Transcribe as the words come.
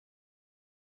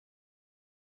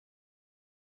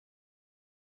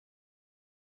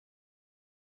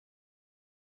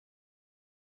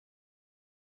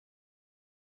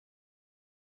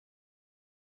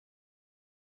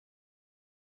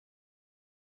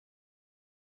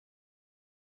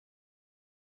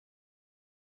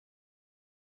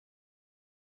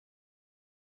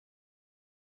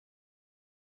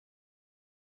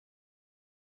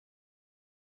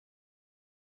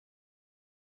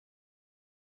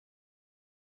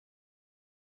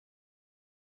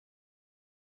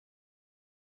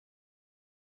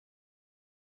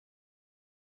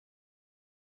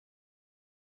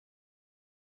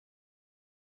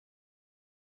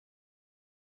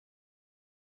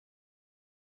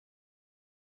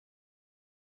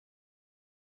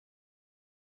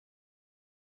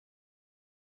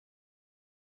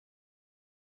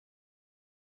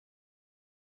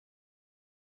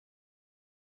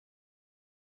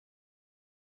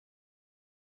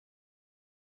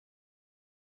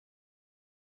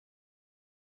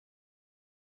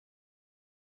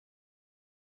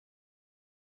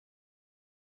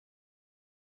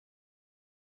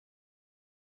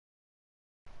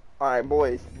Alright,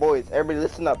 boys, everybody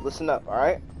listen up,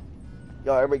 alright?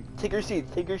 Yo, everybody, take your seats,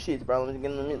 bro. Let me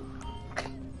get in the minute.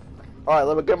 Alright,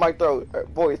 let me get my throat.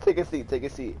 Right, boys, take a seat.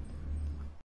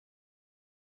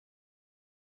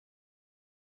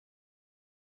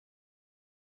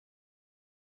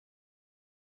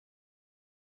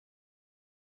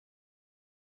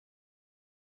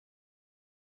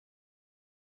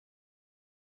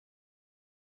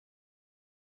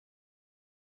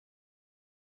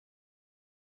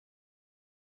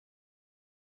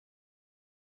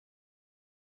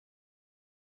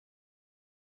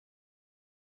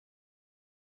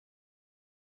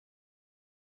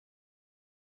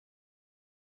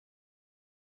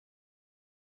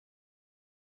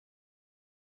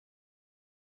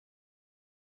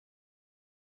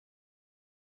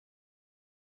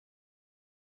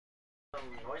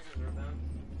 Voices, Ruben.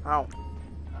 Ow.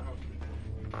 I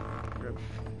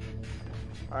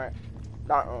don't. Alright.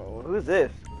 Who's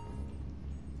this?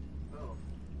 Oh.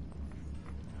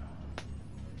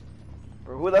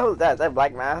 Bro, who the hell is that? Is that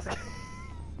Black Mask?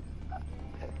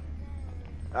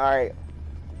 Alright.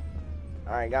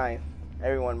 Alright, guys.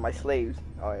 Everyone, my slaves.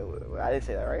 Oh, wait, I didn't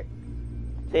say that, right?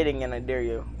 Say it again, I dare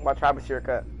you. Watch Travis your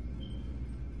cut.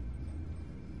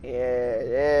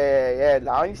 Yeah.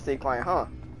 Now you stay quiet, huh?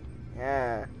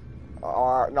 Yeah.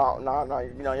 No.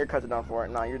 You know, your cut's done for it.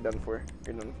 No, you're done for.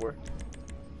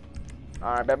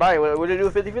 Alright, bye-bye. What do you do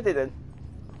with 50-50 then?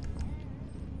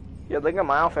 Yeah, look at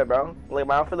my outfit, bro. Like,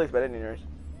 my outfit looks better than yours.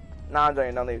 Nah, I'm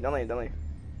joking. Don't leave. Don't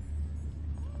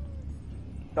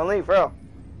leave, bro.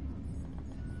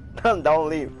 Don't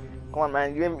leave. Come on,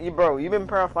 man. You've been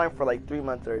paraflying for like 3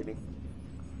 months already.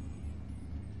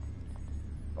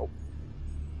 Oh.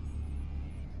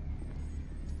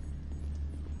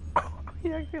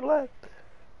 He actually left.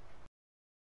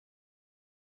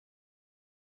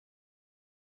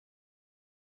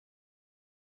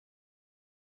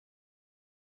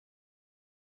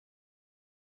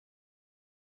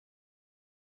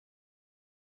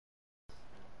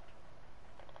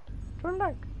 Turn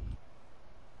back.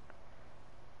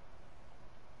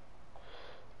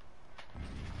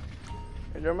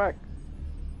 Turn back.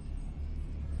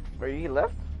 Where he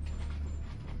left?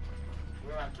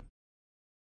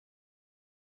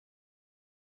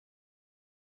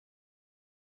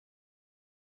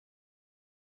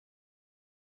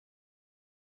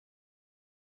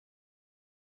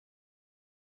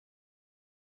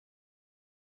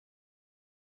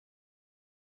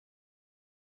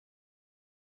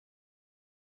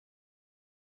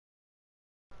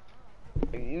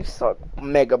 You suck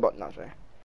mega but not sorry.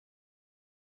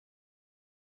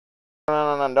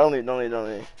 No, don't leave. No.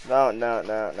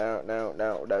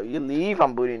 You leave,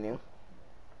 I'm booting you.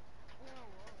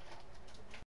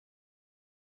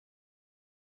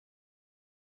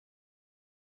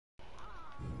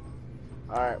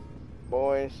 Alright,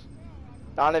 boys.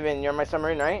 Donovan, you're my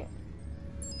submarine, right?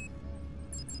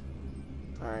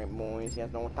 Alright, boys, you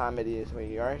guys know what time it is. Wait,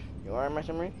 you are in my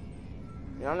submarine?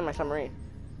 You're not in my submarine.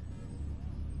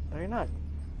 No, you're not.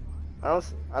 I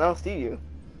don't see you.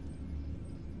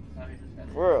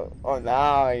 For real. Oh,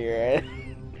 now you're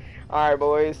in. Alright,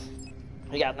 boys.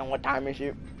 You guys know what time it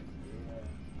is.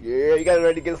 Yeah, you guys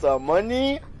ready to get some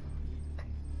money?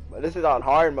 But this is on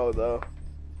hard mode, though.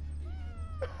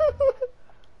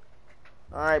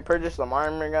 Alright, purchase some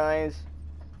armor, guys.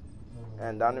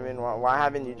 And Donovan, why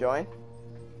haven't you joined?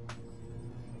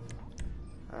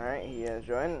 Alright, he has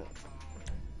joined.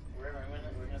 We're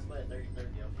gonna split 30-30,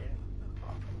 okay?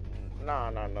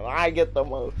 No. I get the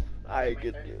most. I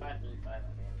get it. 35,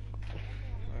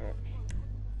 Alright.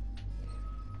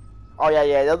 Oh,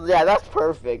 yeah, that's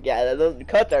perfect. Yeah, those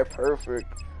cuts are perfect.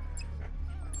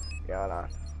 Yeah, nah.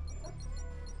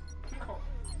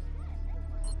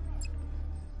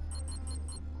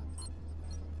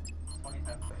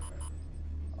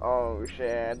 Oh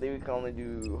shit, I think we can only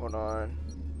do, hold on.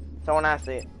 Someone has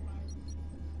to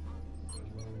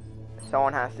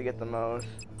get the most.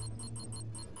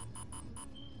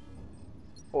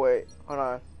 Oh, wait, hold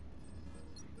on,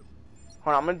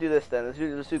 I'm gonna do this then.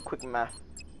 Let's do quick math.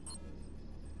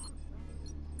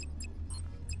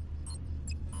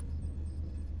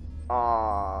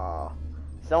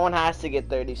 Someone has to get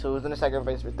 30, so who's gonna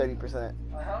sacrifice for 30%?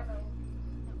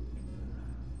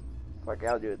 Fuck,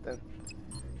 I'll do it then.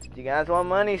 You guys want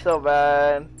money so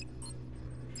bad.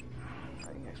 I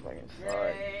think that's fucking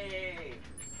suck.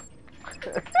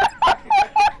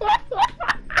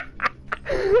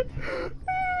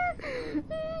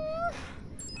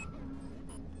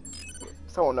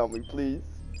 Someone help me, please.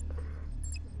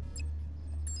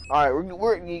 Alright,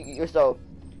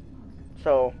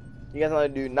 so you guys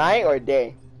want to do night or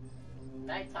day?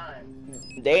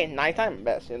 Nighttime. Nighttime,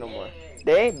 bet. Say no more. Yay.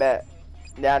 Day, bet.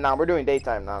 Yeah, nah, we're doing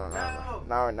daytime. No.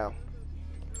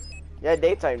 Yeah,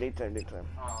 daytime.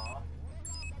 Aw.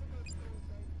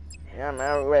 Yeah,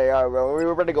 man. Wait, bro. We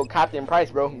were ready to go Captain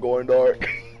Price, bro. Going dark.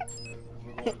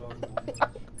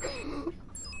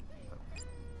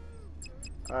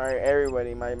 Alright,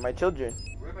 everybody, my children.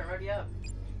 Ruben, ready up.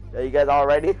 Are you guys all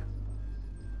ready?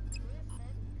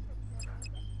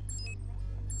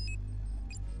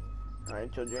 Alright,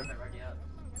 children. Ruben, ready up.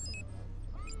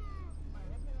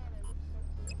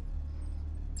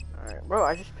 Alright, bro,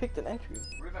 I just picked an entry.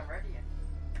 Ruben, ready.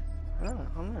 Oh,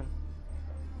 I'm in.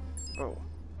 Bro.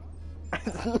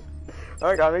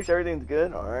 Alright, gotta make sure everything's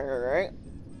good. Alright.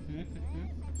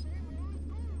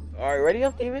 Alright, ready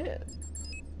up, David?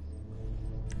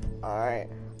 Alright.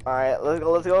 Alright, let's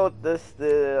go with let's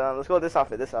go with this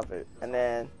outfit. And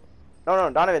then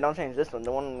no, Donovan, don't change this one,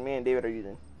 the one me and David are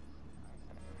using.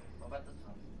 What about this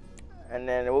one? And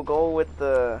then we'll go with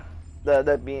the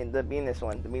Venus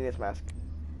one, the Venus mask.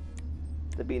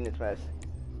 The Venus mask.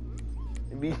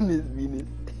 Venus.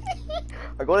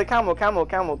 Or go to camel.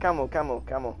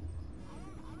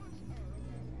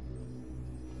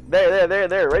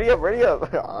 There. Ready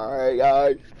up. Alright,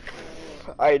 guys.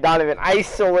 Alright, Donovan, I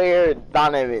swear,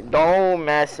 Donovan, don't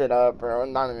mess it up, bro.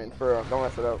 Donovan, for real, don't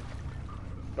mess it up.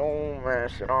 Don't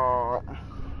mess it up.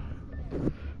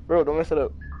 Bro, don't mess it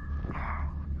up.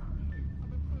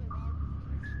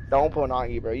 Don't pull an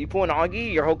Augie, bro. You pull an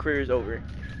Augie, your whole career is over.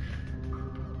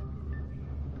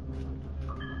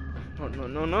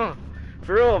 No.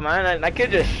 For real, man. That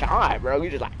kid just shot, bro. You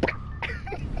just like.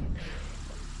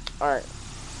 Alright.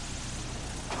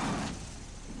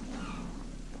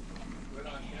 We're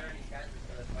gonna share these guys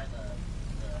to find the hanger.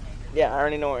 Yeah, I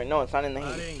already know where. No, it's not in the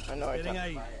hand. I know it's not.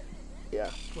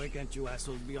 Yeah. Why can't you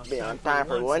assholes be on time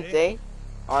for one day?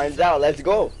 Orange out, let's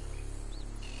go.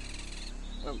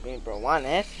 I'm being for one,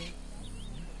 eh?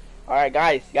 Alright,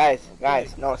 guys.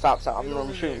 No, stop.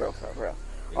 I'm shooting, bro. For real.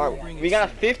 Alright, we got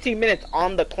 15 minutes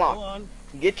on the clock.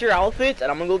 Get your outfits, and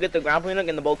I'm gonna go get the grappling hook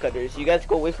and the bolt cutters. You guys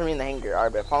go wait for me in the hangar.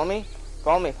 Alright, but follow me.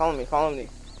 Follow the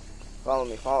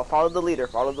leader.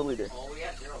 Oh, we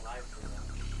have 0 lives.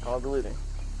 Follow the leader.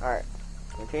 Alright.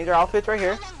 Change your outfits right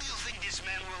here.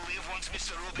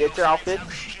 Get your outfits.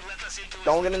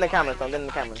 Don't get in the cameras.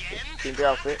 Change your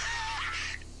outfit.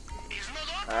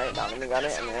 Alright, Donovan got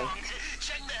it, and then.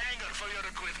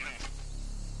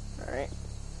 Alright.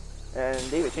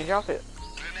 And David, change your outfit.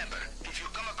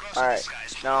 Alright.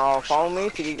 Now follow me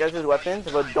to get you guys' weapons,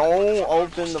 but don't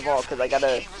open the vault, cause I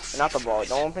gotta. Not the vault.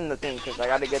 Don't open the thing, cause I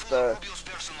gotta get the.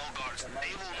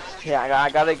 Yeah, I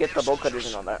gotta get the bolt cutters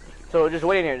and all that. So just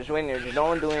wait in here. Just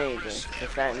don't do anything. Just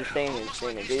stay in here.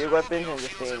 Get your weapons and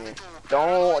just stay in here.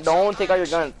 Don't take out your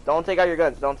guns. Don't take out your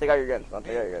guns.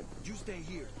 You stay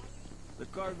here. The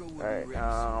cargo will Alright, be ready.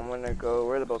 I'm gonna go.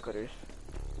 Where are the bolt cutters?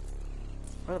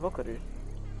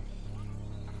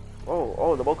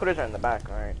 Oh, the bolt cutters are in the back.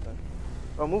 Alright.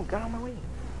 Oh, move. Get out of my way.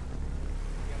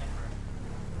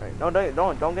 Alright, no,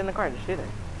 don't get in the car. Just stay there.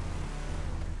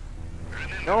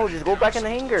 No, just go back in the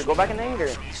hangar. Stay in the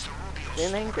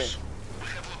hangar.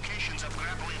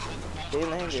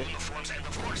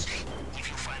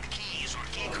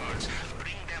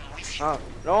 Oh,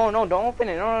 no, don't open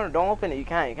it. No, don't open it. You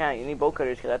can't. You need bolt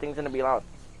cutters because that thing's gonna be loud.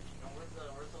 Where's the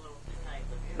little knife?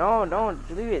 No, don't.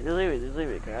 Just leave it. Cause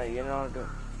you know how to do it.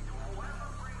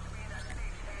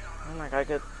 Oh my God,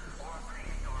 good.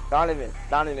 Donovan,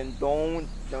 don't.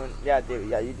 Yeah, David,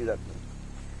 yeah, you do that.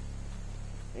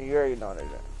 You already know that.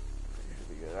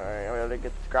 Alright, I'm gonna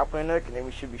get the grappling hook and then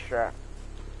we should be strapped.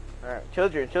 Alright,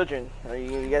 children.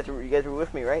 You guys were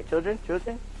with me, right? Children?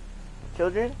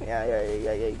 Yeah.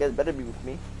 You guys better be with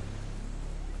me.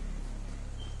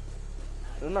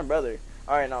 This is my brother.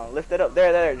 Alright, now lift it up.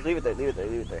 There. Just leave it there.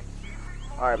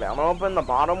 Alright, man. I'm gonna open the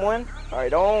bottom one.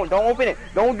 Alright, don't open it.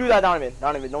 Don't do that, Donovan.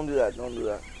 Don't do that.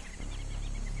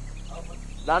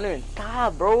 Donovan,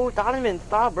 stop, bro.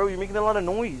 You're making a lot of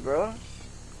noise, bro.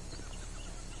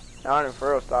 Donovan,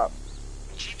 for real, stop.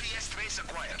 GPS trace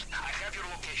acquired. I have your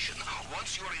location.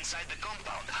 Once you are inside the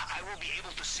compound, I will be able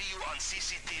to see you on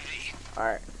CCTV.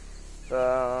 Alright. So,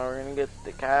 we're gonna get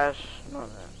the cash. No.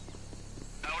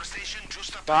 Our station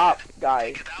just up Stop, ahead.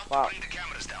 guys. Take it out, Stop. bring the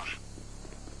cameras down.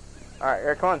 Alright,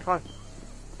 here, come on.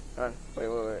 Wait.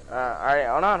 Alright,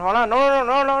 hold on.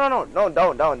 No,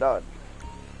 don't.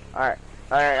 Alright,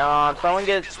 someone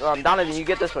gets, Donovan, you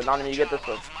get this one.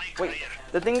 Wait,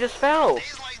 the thing just fell.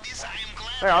 Days like this, I am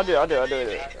glad. Here, I'll do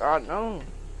it. No.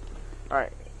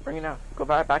 Alright, bring it down. Go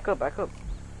back up.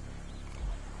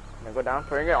 Now go down,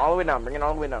 bring it all the way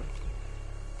down.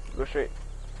 Go straight.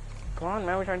 Come on,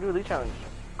 man. We're trying to do a lead challenge.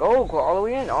 Go all the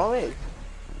way in, all the way.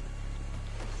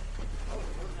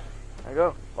 There you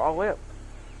go. Go all the way up.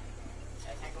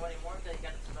 I can't go anymore because you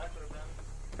got stuck, Ruben.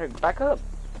 Hey, back up.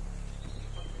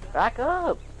 Back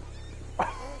up.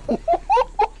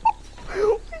 Ruben, I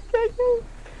can't move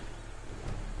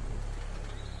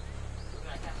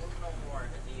no more.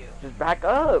 It's you. Just back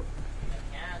up. I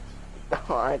can't.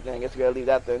 Alright, then I guess we gotta leave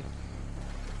that then.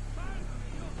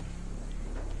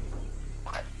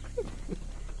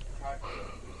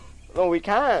 No, we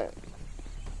can't.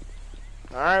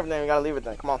 Alright, then we gotta leave it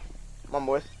then. Come on. Come on,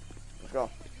 boys. Let's go.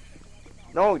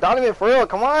 No, Donovan, for real.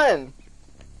 Come on.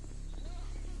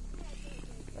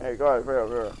 There you go. For real,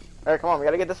 for real. Alright, come on. We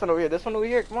gotta get this one over here. This one over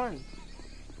here. Come on.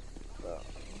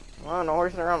 Come on, no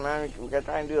horsing around, man. We gotta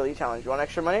try and do the lead challenge. You want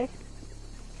extra money?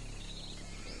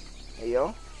 Hey,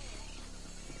 yo.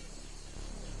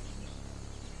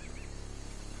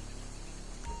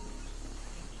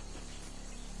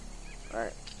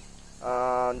 Alright.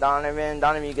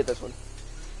 Donovan, you get this one.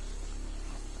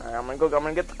 Alright, I'm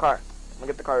gonna get the car. I'm gonna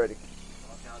get the car ready.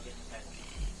 Okay, I'll get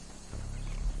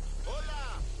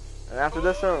the And after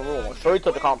this one, we'll go straight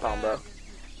to the compound, bro.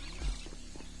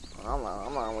 I'm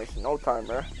not wasting no time,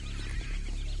 bro.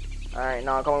 Alright,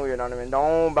 now come over here, Donovan.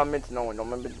 Don't bump into no one. Don't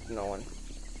bump into no one.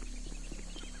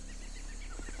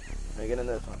 Let me get in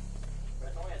this one.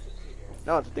 It's only a 2-seater.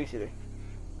 No, it's a 3-seater.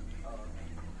 Oh, okay.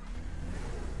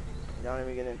 Y'all let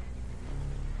me get in.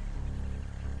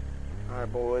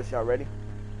 Alright, boys, y'all ready?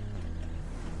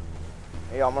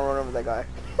 Hey, I'm gonna run over that guy.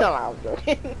 No, I was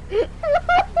joking.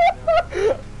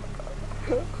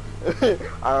 What do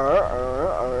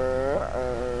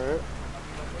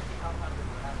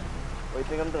you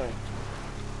think I'm doing?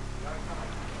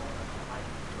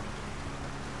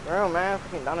 Bro, man,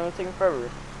 freaking Donovan's taking forever.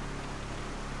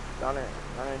 Donovan's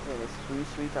taking his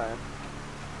sweet time.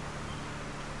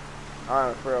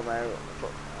 Alright, for real, man.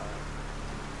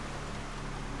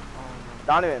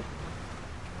 Donovan.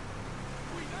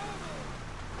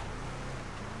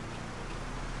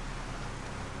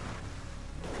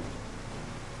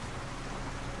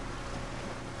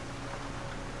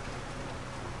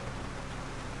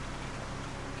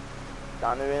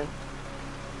 Donovan.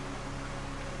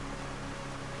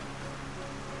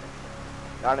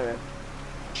 Donovan.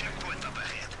 Checkpoint up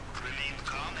ahead. Remain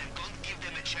calm and don't give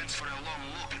them a chance for a long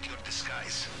look at your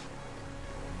disguise.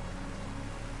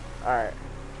 Alright.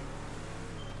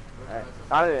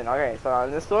 Donovan, okay, so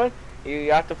on this one,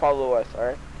 you have to follow us,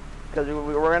 alright? Because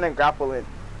we're gonna grapple in.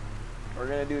 We're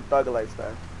gonna do thug life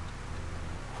style.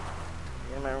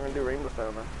 Yeah, man, we're gonna do rainbow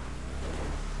style, man.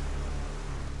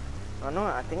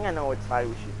 I think I know what side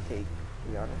we should take, to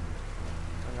be honest.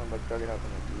 I know, but thug it up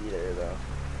gonna be there, though.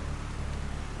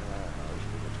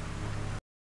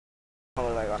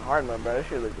 Look like on hard mode, but it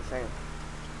should look the same.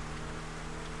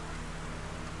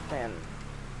 Man.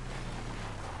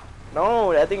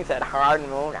 No, that thing said hard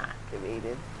mode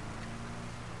activated.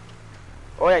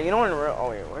 Oh yeah, you know when we're,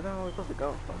 oh wait, where the hell are we supposed to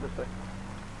go? Oh, this way.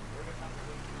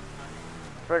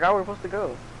 I forgot where we're supposed to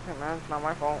go. Hey man, it's not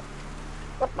my fault.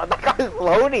 That car's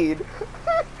loaded.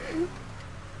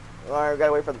 Alright, we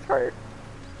gotta wait for the car. Okay,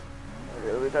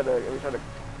 let me try to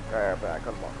alright, back,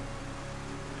 come on.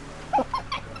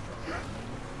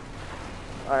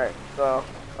 Alright, so,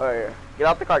 alright, get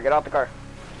out the car. Get out the car.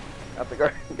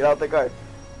 Alright,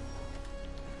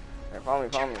 follow me.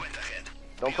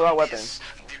 Don't pull out weapons.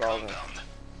 Follow me.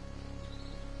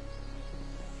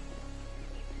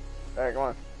 Alright, come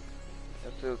on.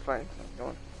 It's fine. Come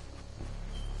on.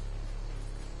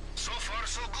 So far,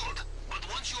 so good. But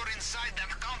once you're inside that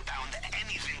compound,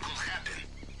 anything could happen.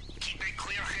 Keep a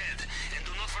clear head, and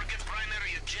do not forget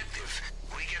primary objective.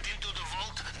 We get into the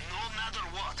vault no matter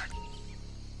what.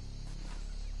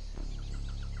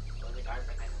 Well, the guards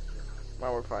are kind of...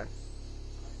 Well, we're fine.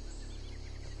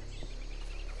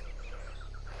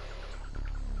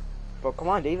 But come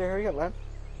on, David, hurry up, man.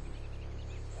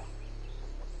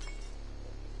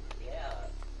 Yeah.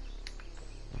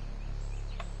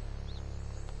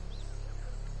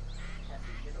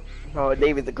 Oh,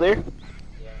 David, the clear?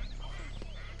 Yeah.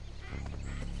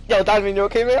 Yo, Donovan, you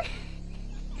okay, man?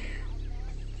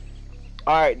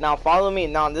 Alright, now follow me.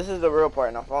 Now, this is the real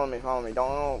part. Now, follow me.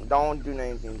 Don't do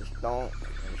anything. Just follow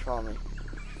me.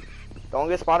 Don't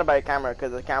get spotted by a camera,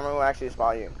 because the camera will actually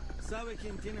spot you. Alright,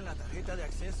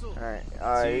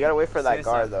 you gotta wait for that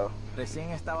guard, though.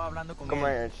 Come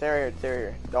right here. Stay right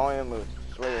here. Don't even move.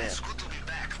 Just wait right here. It's good to be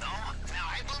back, no? Now,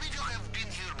 I believe you have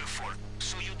been here before,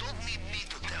 so you don't need me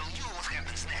to tell you what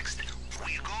happens next.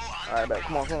 We go Alright, bet.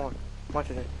 underground. Come on. Come on,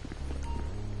 Tristan.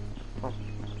 Come on.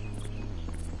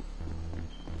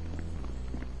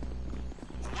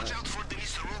 Watch out for the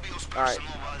Mr. Rubio's Alright,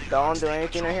 don't do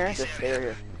anything in here, just stay right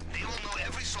here. They will know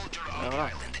every soldier on No, the no.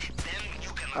 island. Then you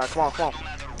can Alright, come on, come on. no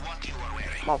matter what you are wearing.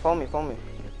 Come on, follow me, follow me.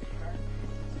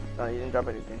 No, you didn't drop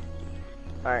anything.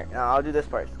 Alright, now I'll do this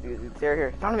part. You stay right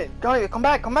here. Donovan, come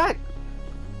back, come back!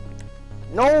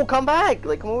 No, come back!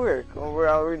 Like, come over. Come over,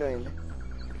 how are we doing?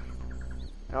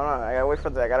 No, I gotta wait for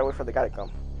the guy to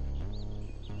come.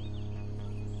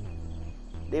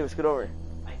 David, scoot over.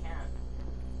 I can't.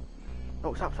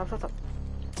 No, stop. Come on.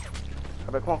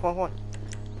 Come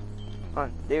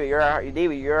on, David, you're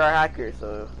our hacker,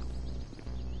 so.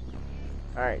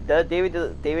 Alright, David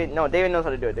knows how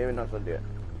to do it.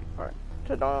 Alright,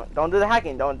 so don't do the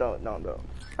hacking. Don't.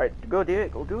 Alright, go,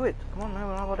 David, go do it. Come on, man,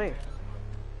 we're not all day.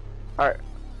 Alright,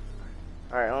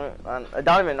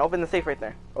 Donovan, open the safe right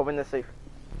there. Open the safe.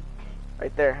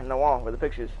 Right there, in the wall, with the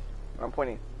pictures. Where I'm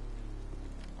pointing.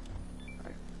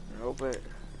 Alright, open it.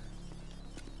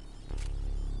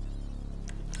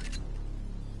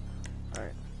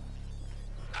 Alright.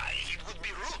 It would be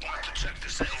rude not to check the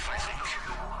safe, I think.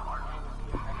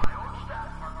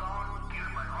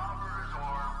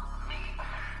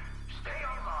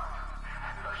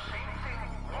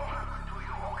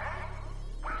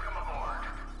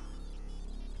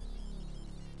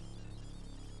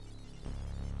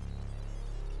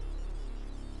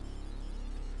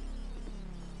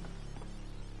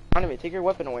 Donovan, take your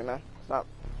weapon away, man. Stop.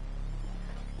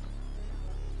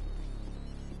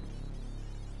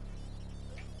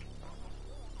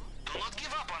 Do not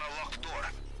give up on a locked door.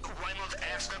 Why not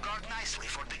ask the guard nicely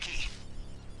for the key?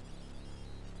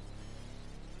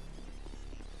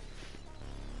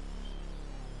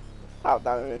 Stop,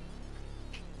 Donovan.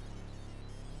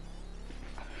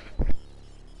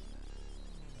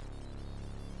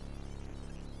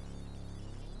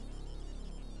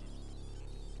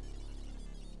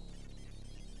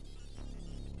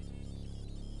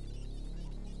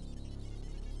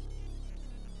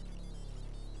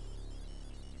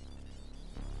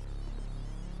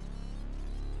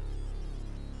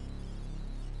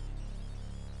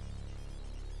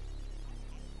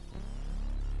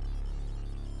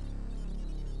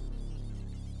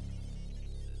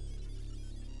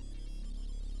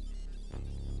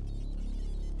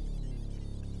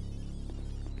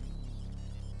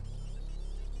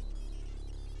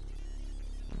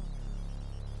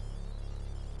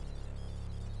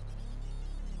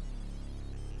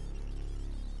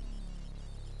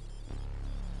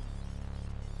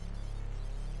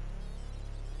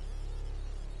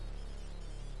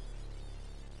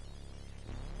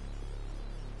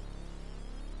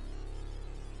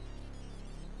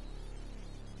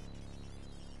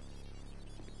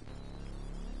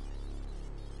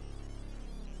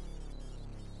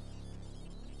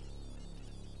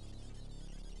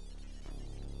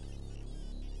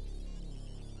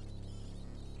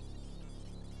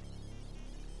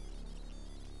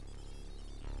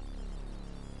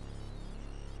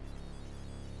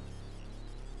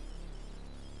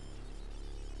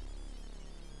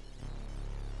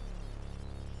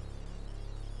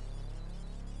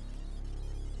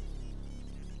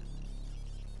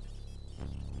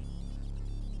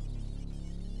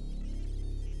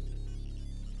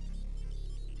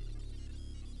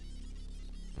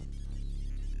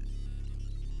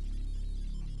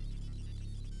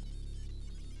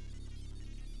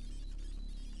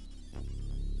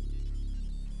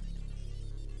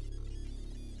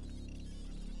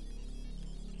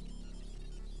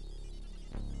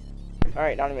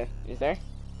 Alright, Donovan, you there?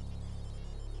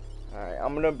 Alright,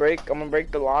 I'm gonna break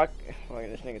the lock. Oh,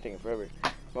 this nigga taking forever.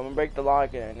 I'm gonna break the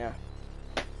lock and yeah.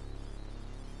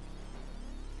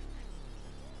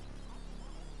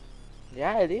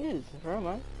 Yeah, it is, bro,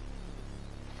 man.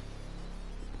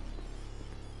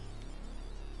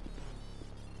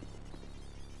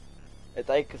 It's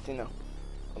like a casino.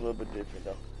 A little bit different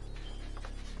though.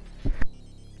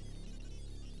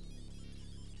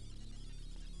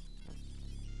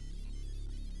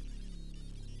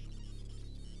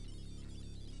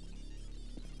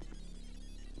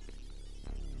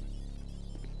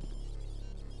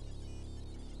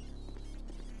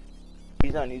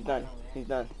 He's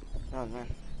done. Oh man.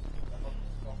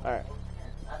 Alright.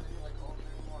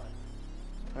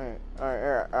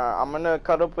 Alright. I'm gonna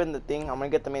cut open the thing. I'm gonna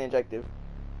get the main objective.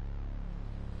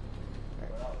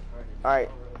 Alright.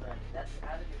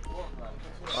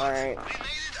 Alright.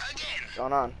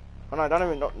 Going on. Oh no,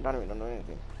 don't do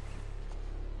anything.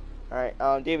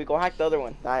 Alright, David, go hack the other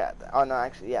one. Oh no,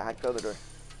 actually, yeah, hack the other door.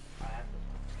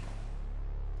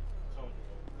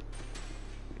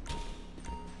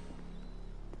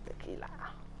 Tequila.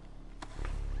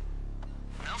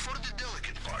 Now for the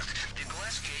delicate part. The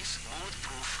glass case,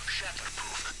 bulletproof,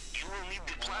 shatterproof. You will need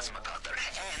the plasma cutter,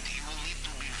 and you will need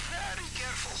to be very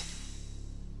careful.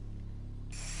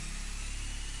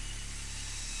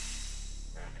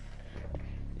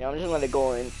 Yeah, I'm just gonna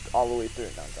go in all the way through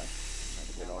it downtown.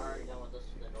 I'm already done with this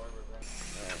to the door, Ruben.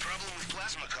 The problem with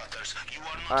plasma cutters, you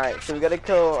are not Alright, careful. so we gotta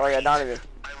kill. Oh yeah, Donovan.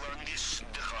 I learned this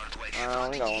the hard way.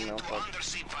 We got one Into mil. Fuck.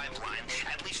 undersea pipeline,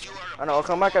 at least you are I know.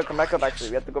 Come back up. Come back up. Actually,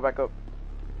 we have to go back up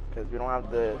because we don't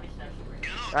have the.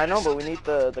 I know, but we need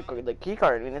the key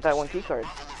card. We need that one key card.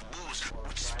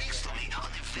 which speaks to me on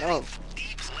a very No.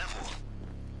 deep level.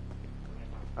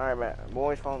 Alright, man.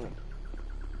 Boys, follow me.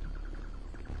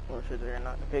 Oh shit, they're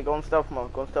not. Okay, go in stealth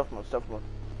mode. Go in stealth mode. Stealth mode.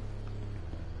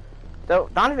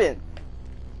 Donovan.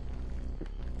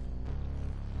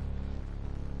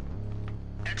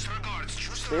 Extra guards,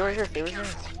 choose Stay right here. Stay right here.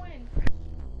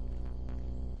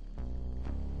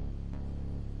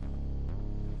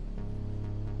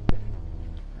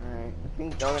 Alright, I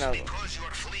think Juggernaut. because you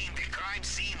are fleeing the crime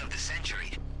scene of the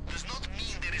century does not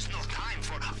mean there is no time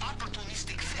for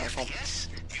opportunistic theft. Yes,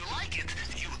 you like it,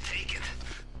 you take it.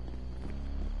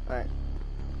 Alright.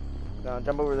 Now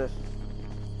jump over this.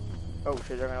 Oh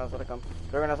shit, Juggernaut's gotta come.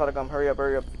 Juggernaut's gotta come. Hurry up,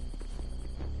 hurry up.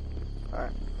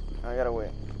 Alright. I gotta wait.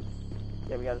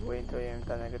 Yeah, we gotta wait until you're in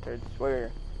that negative.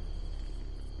 Swear.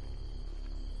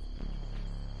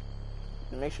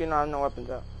 And make sure you don't have no weapons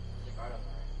out. There's a guard on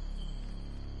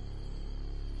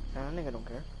the right. Nah, nigga don't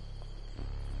care.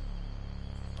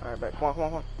 Alright, back. Come on, come on,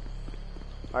 come on.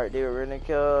 Alright, David, we're gonna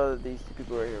kill these two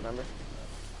people right here, remember?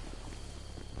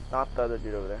 Not the other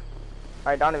dude over there.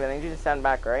 Alright, Donovan, I need you to stand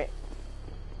back, right?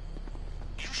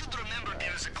 You should remember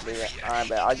there is a cliff David. here. Alright,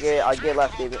 bet. I'll get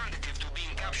left, David. Alternative to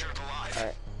being captured alive.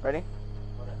 Alright, ready?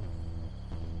 Hold up.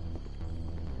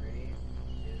 3,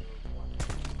 2, 1.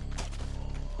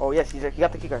 Oh, yes, he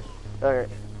got the key card. Alright.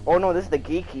 Oh, no, this is the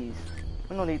gate keys.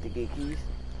 We don't need the gate keys.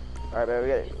 Alright, bet, we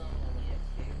got it.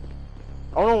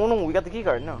 Oh, no, no, we got the key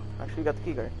card. No, actually, we got the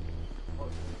key card.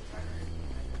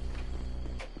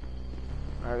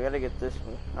 Alright, we gotta get this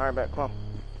one. Alright, bet, come on.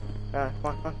 Yeah,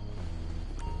 come on, come on.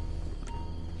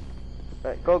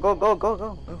 Bet, go, go, go, go,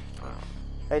 go, go.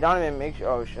 Hey, Donovan, make sure.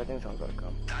 Oh, shit, I think someone's gonna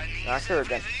come. Nah, sure,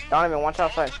 again. Donovan, watch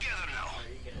outside.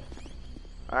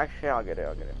 Actually, I'll get it,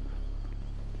 I'll get it.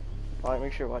 Alright,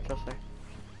 make sure, watch outside.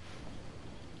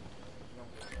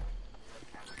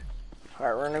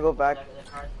 Alright, we're gonna go back.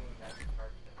 The car's moving back. The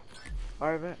car's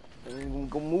Alright, bet. Then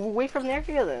go move away from the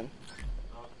area then.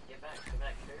 Oh, get back, get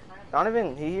back. Sure, you're fine.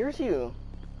 Donovan, he hears you.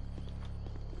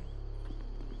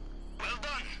 Well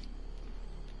done.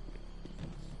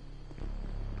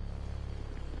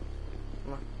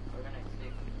 Come on. We're gonna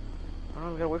escape.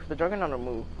 Oh, we gotta wait for the Juggernaut to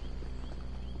move.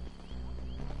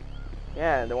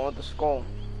 Yeah, the one with the skull.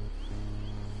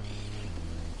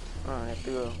 Alright, I have to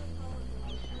go.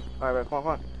 Alright, bet, come on,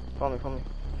 come on. Follow me, follow me.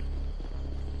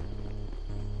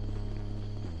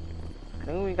 I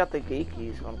think we got the gate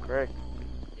keys, if I'm correct.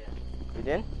 Yeah. We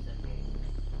did? Set me.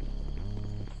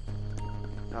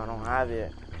 No, I don't have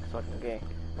it. It's fucking gay.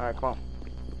 Alright, come on.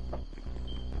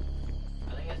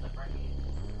 I think it's the front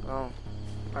gate. Oh.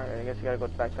 Alright, I guess we gotta go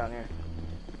back down here.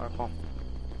 Alright, come on.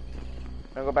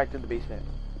 I'm gonna go back to the basement.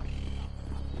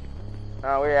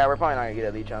 Oh, yeah, we're probably not gonna get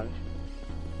a lead challenge.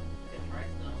 It's right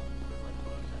though. We're like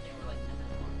close. I think we're like 10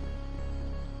 minutes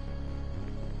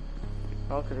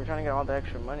long. Oh, because we're trying to get all the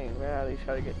extra money. We at least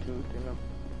try to get 2-3 mil.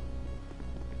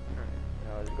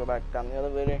 Now let's go back down the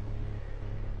elevator.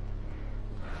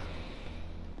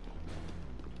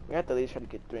 We have to at least try to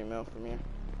get 3 mil from here.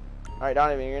 Alright,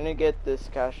 Donovan, you're gonna get this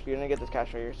cash. You're gonna get this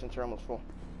cash right here since we're almost full.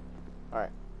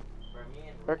 Alright. For me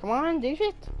and Come on,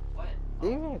 David. what?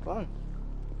 David, come on.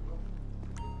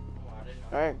 Oh, I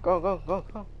didn't know. Alright, go, go, go,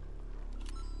 go.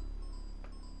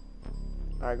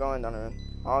 Alright, go in, Donovan.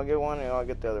 I'll get one and I'll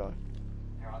get the other one.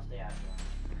 Here, I'll stay after.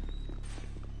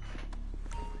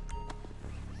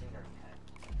 I think they're okay.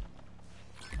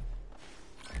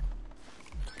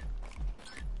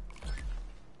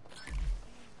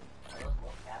 Are those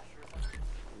both captured?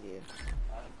 Yeah.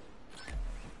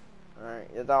 Alright,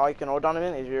 is that all you can hold,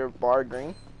 Donovan? Is your bar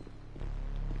green?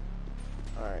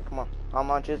 Alright, come on. How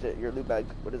much is it? Your loot bag.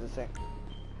 What does it say?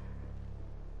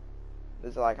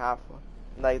 This is like half one.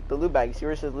 Like the loot bag. You see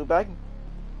where it says loot bag?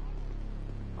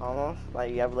 Almost.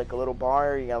 Like you have like a little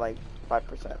bar, you got like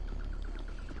 5%.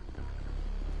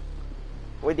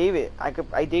 Wait, David,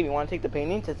 David, you wanna take the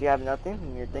painting since you have nothing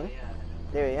in your thing? Yeah.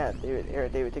 David, yeah, David, here,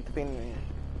 David, take the painting right here.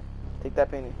 Take that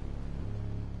painting.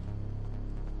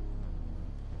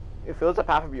 It fills up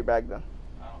half of your bag though.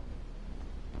 Oh,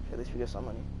 At least we get some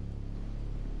money.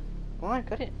 Come on,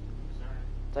 cut it. sorry.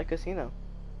 It's like casino.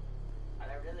 I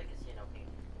never did the casino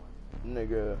painting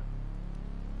before. Nigga.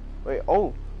 Wait,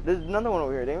 oh, There's another one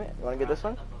over here, damn it. You wanna get this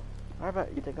one? Take them both. Alright,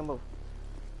 bet. You take them both.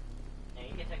 Yeah, you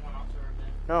can take one also,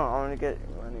 Ruben. No, I wanna get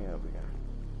money over here.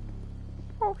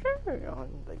 Okay,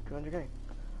 like 200K.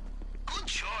 Good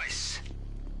choice.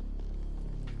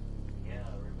 Yeah,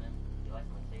 Ruben. You like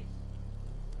my taste.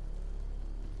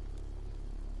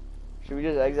 Should we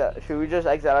just exit? Should we just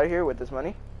exit out of here with this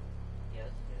money? Yeah,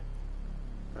 that's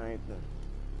good. Alright then.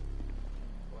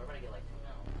 We're about to get like 2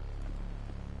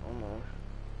 mil. Almost.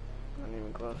 Not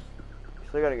even close.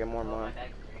 Still gotta get more Oh, my money.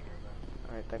 bag's right here, Ruben.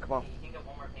 Alright then, come on. You can get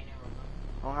one more painting, Ruben.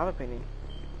 I don't have a painting.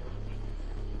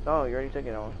 Oh, you already took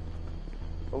it on.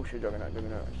 Oh shit, Juggernaut.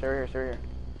 Stay right here, stay right here.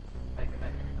 Back here,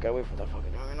 back here. Gotta wait for that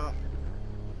fucking Juggernaut.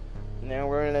 And then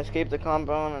we're gonna escape the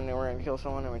compound, and then we're gonna kill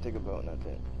someone, and we take a boat, and that's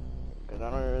it. Because I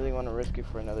don't really want to risk it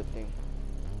for another thing.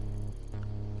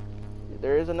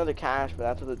 There is another cache, but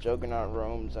that's where the Juggernaut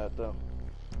roams at, though.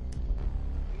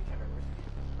 You can try to risk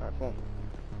it. Alright, cool.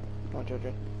 Come on,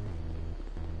 children.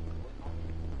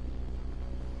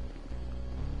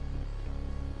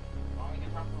 Why don't we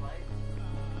get top of the light?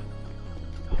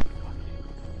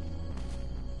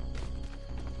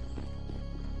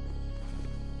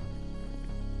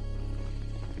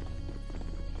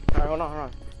 Alright, hold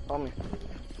on. Follow me.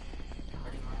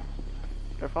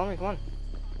 They're following me, come on.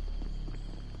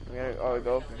 We gotta, oh, we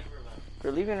go.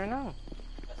 We're leaving right now.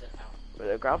 That's it, how? But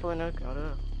they're grappling hook. Hold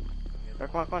up. There,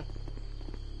 come on.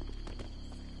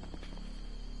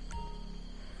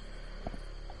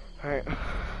 Alright.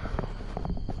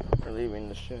 We're leaving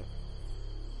this shit.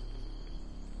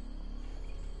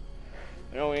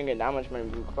 You know, we didn't get that much money,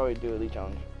 but we could probably do a elite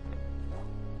challenge.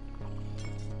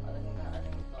 I think we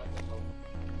still have to vote.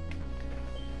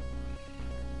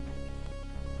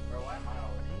 Bro, why am I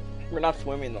always We're not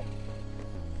swimming though. Yeah,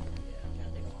 I'm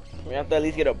trying to take a walk. We have to at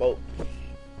least get a boat. Ruben,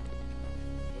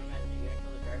 you gonna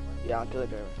kill the driver? Yeah, I'll kill the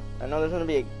driver. I know there's gonna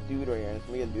be a dude right here. There's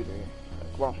gonna be a dude right here.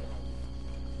 Come on.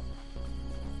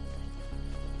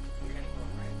 You're gonna kill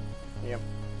him, right? Yeah.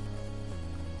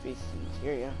 He's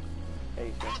here, yeah. Yeah,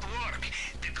 he's here. Good work.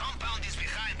 The compound is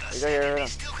behind us. He's right here, We right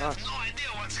still here. have no idea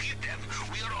what's hit them.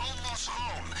 We are almost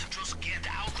home. Just get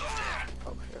out of there.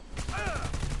 Oh, shit.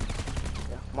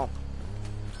 Yeah, come on.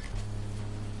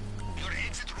 Your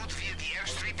exit route via the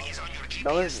airstrip is on your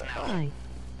Don't GPS listen. now. Oh,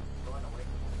 Going away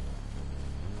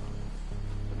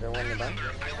is there one in the back?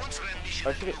 Remember, I once ran mission Oh,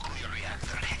 at a shit. nuclear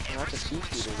reactor. Oh, that's a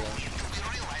seafood again. We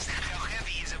realized how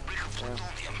heavy is a brick of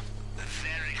plutonium.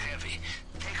 Very heavy.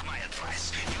 Take my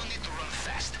advice. You need to run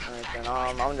fast. Alright, then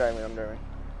I'm driving.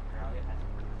 I'll get past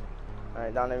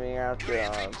Alright, down there, you're gonna have Your to,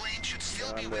 entry plane should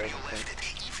still be where you left it.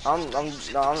 If you I'm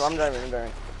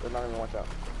driving. But not even watch out.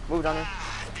 Move down here.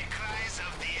 the cries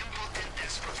of the impotent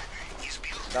despot is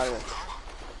beautiful. Down here.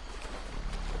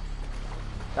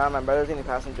 Down, my brother's in the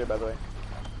passenger, by the way.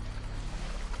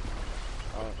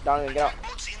 Oh, down here, get out.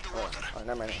 Boats in the Oh, water. oh,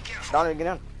 never mind. Be careful. Down here, get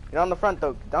down. Get on the front,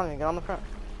 though. Down here, get on the front.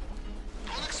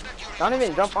 Don't expect your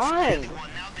Donovan, jump on. Now they know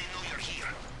you're here.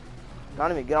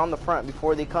 Donovan, get on the front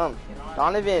before they come.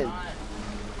 Donovan,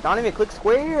 click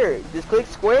square. Just click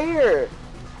square.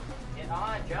 Get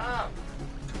on, jump!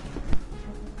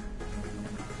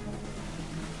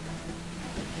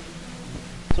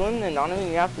 Swim then, Donovan.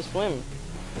 You have to swim.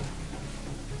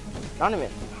 Donovan,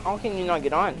 how can you not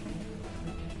get on?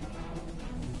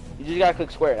 You just gotta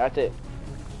click square. That's it.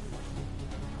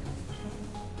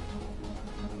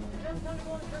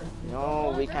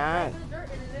 No, we can't.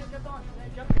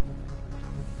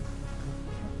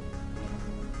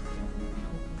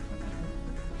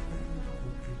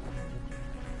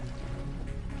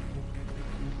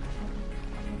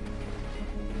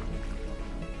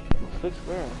 Click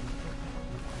square.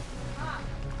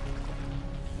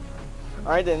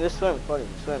 Alright then, just swim.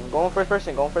 Swim. Go in first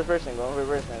person.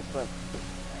 Swim.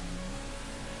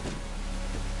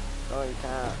 No, you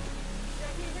can't.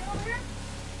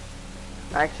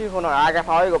 Actually, hold on. I can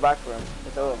probably go back for him.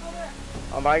 It's over.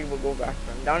 I'm probably gonna go back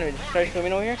for him. Down here, just try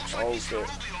swimming over here. Oh shit.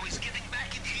 Rubio is getting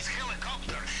back in his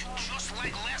helicopter, just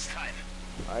like last time.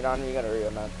 Alright, Donovan, you gotta hurry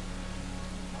up, man.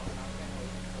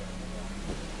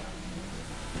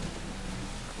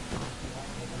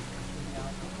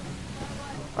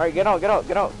 Alright, get out. So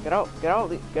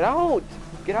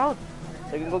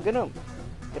you can go get him.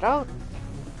 Get out.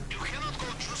 You cannot go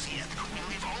just yet. We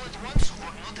leave all at once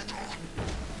or not at all.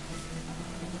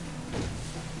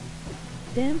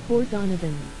 Damn poor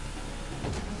Donovan.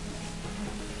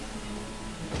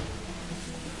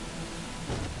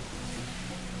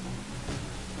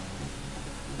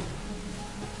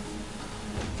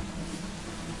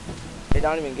 Hey,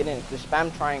 Donovan, get in. Just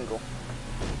spam triangle.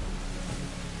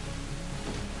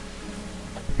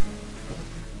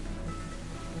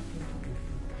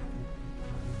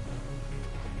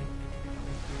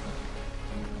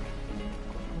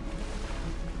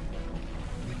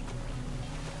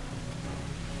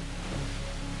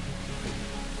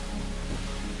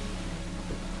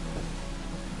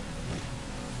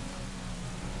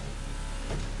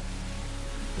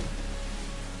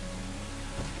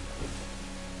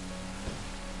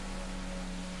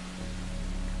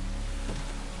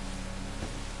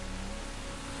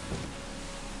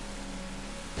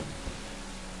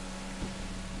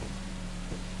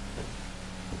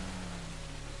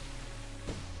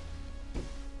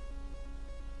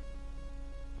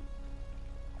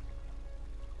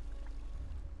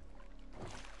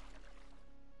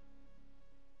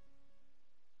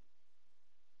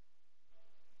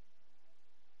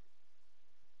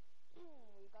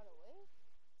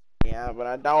 Yeah, but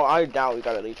I doubt we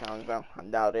got a lead challenge, bro. I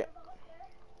doubt it.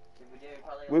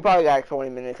 We probably got 20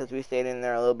 minutes because we stayed in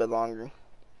there a little bit longer.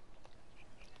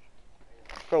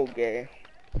 So gay.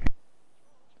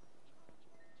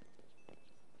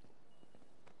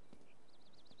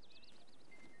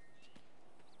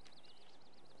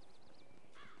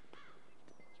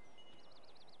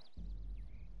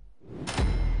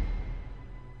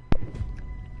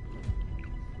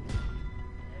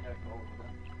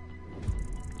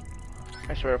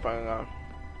 I swear if I'm gone.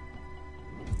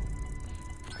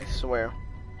 I swear.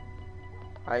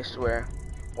 I swear.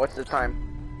 What's the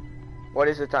time? What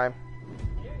is the time?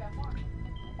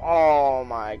 Oh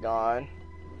my god.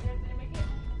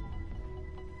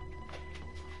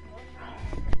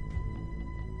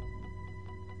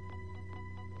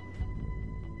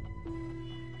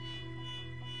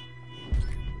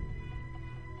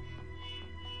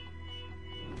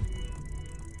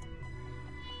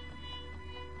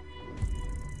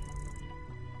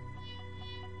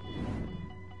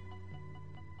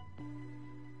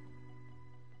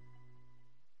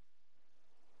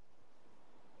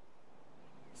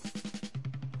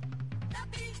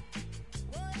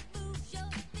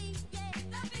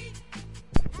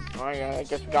 Alright, yeah, I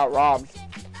guess we got robbed.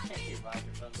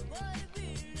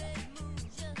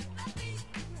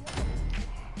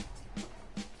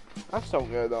 That's so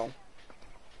good though.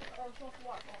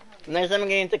 Next time I'm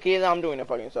getting tequila, I'm doing a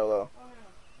fucking solo.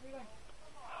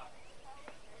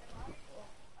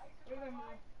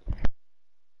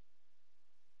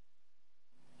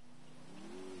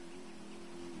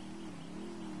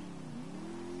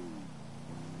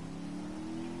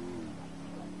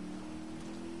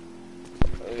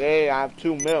 Okay, I have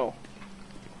 2 mil.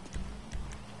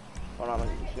 Hold on,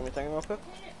 just give me a second real quick.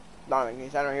 Donovan, can you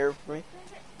stand right here for me?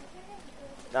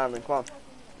 Donovan, come on.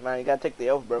 Man, you gotta take the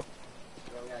oath, bro.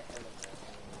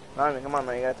 Donovan, come on,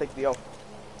 man, you gotta take the oath.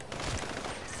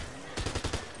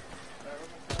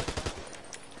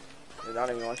 Hey,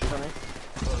 Donovan, you wanna shoot something?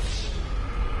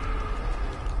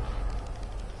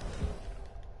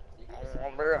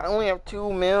 Oh, bro, I only have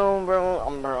 2 mil, bro.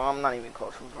 I'm not even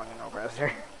close to fucking no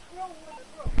pressure.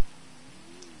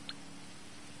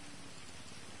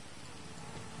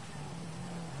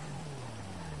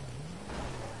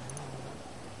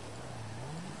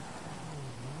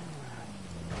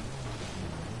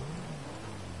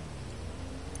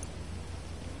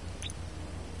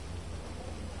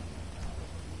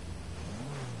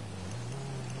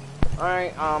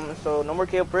 Alright, so no more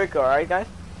kill brick, alright guys?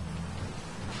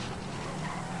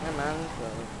 Yeah man, so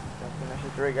that's the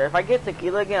next trigger. If I get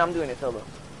tequila again, I'm doing it solo.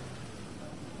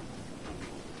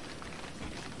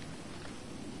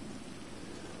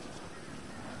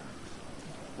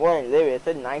 Wait, David, it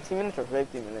said 19 minutes or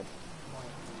 50 minutes?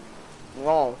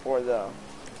 Long for the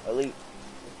elite.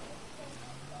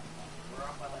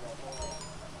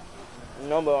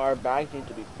 No, but our bags need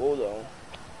to be full though.